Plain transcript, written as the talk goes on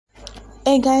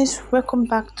Hey guys, welcome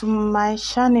back to my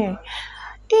channel.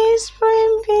 It's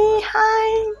been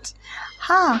behind.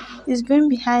 It's been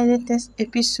behind latest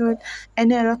episode. I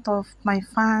know a lot of my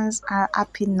fans are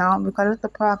happy now because a lot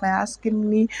of people have been asking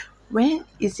me when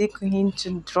is it going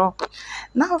to drop.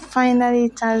 Now finally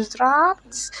it has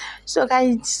dropped. So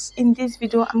guys, in this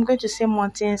video I'm going to say more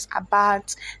things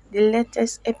about the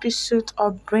latest episode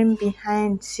of Bring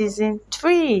Behind season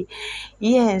 3.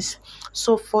 Yes,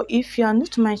 so for if you are new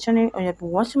to my channel or you have been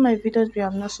watching my videos but you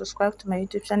have not subscribed to my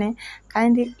YouTube channel,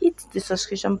 kindly hit the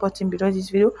subscription button below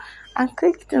this video and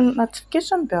click the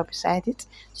notification bell beside it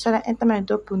so that anytime I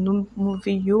drop a new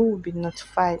movie you will be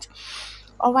notified.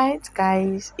 Alright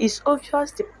guys, it's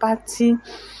obvious the party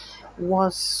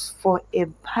was for a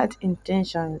bad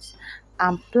intentions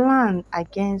and planned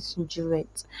against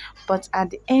Juliet, but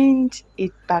at the end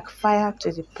it backfired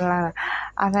to the planner,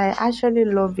 and I actually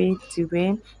love it the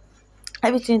way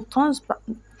everything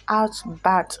out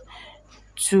bad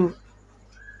to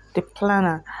the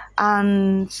planner.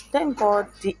 And thank God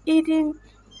the hidden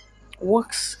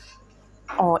works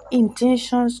or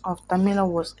intentions of Tamila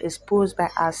was exposed by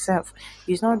herself.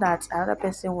 It's not that another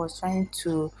person was trying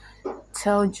to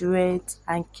tell Juliet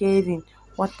and Kevin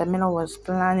what Tamila was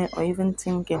planning or even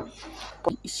thinking,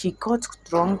 but she got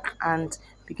drunk and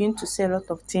began to say a lot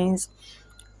of things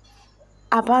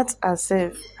about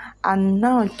herself, and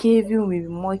now Kevin will be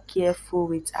more careful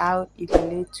with how he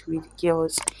relates with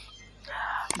girls.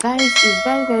 Guys, it's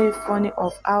very funny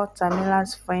of how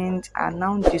Tamila's friends are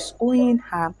now disowning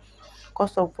her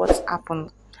because of what's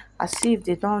happened, as if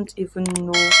they don't even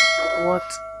know what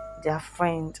their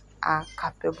friends are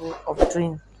capable of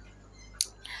doing.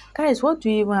 Guys, what do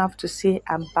you even have to say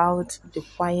about the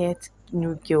quiet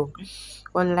new girl?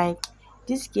 But like,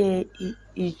 this girl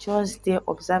is just there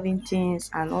observing things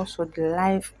and also the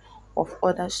life of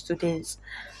other students,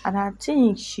 and I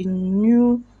think she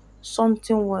knew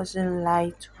something wasn't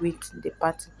right with the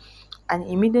party, and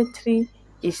immediately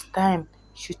it's time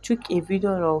she took a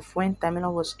video of when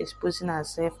Tamina was exposing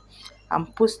herself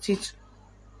and posted it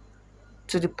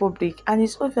to the public, and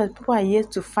it's obvious people are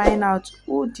yet to find out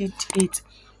who did it.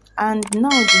 And now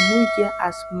the new year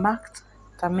has marked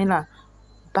Tamina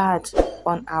bad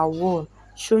on her wall,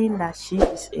 showing that she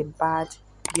is a bad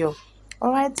girl.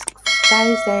 Alright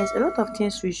guys, there is a lot of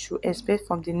things we should expect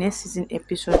from the next season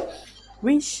episode,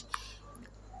 which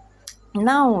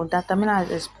now that Tamina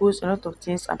has exposed a lot of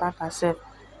things about herself,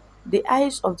 the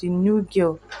eyes of the new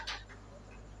girl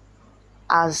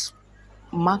has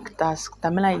marked as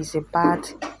Tamila is a bad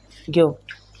girl.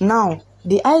 Now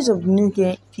the eyes of the new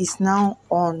girl is now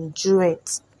on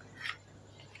Juliet.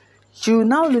 She will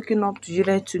now looking up to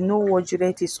Juliet to know what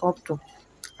Juliet is up to.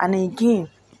 And again,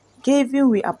 Kevin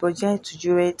will apologize to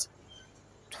Juliet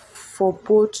for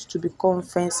both to become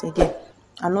friends again.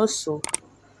 And also,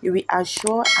 he will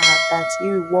assure her that he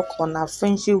will work on her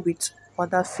friendship with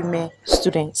other female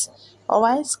students.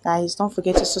 Alright guys, don't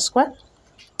forget to subscribe,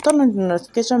 turn on the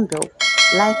notification bell,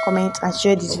 like, comment and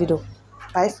share this video.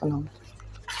 Bye for now.